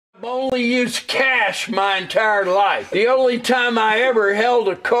only used cash my entire life. The only time I ever held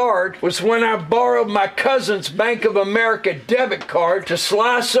a card was when I borrowed my cousin's Bank of America debit card to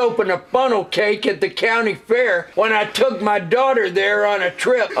slice open a funnel cake at the county fair when I took my daughter there on a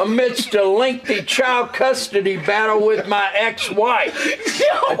trip amidst a lengthy child custody battle with my ex-wife,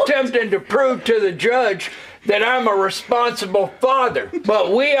 attempting to prove to the judge that I'm a responsible father.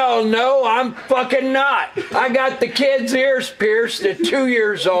 But we all know I'm fucking not. I got the kid's ears pierced at 2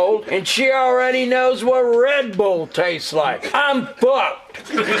 years old, and she already knows what Red Bull tastes like. I'm fucked.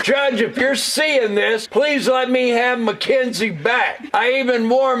 Judge, if you're seeing this, please let me have McKinzie back. I even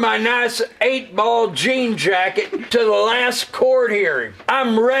wore my nice 8-ball jean jacket to the last court hearing.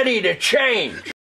 I'm ready to change.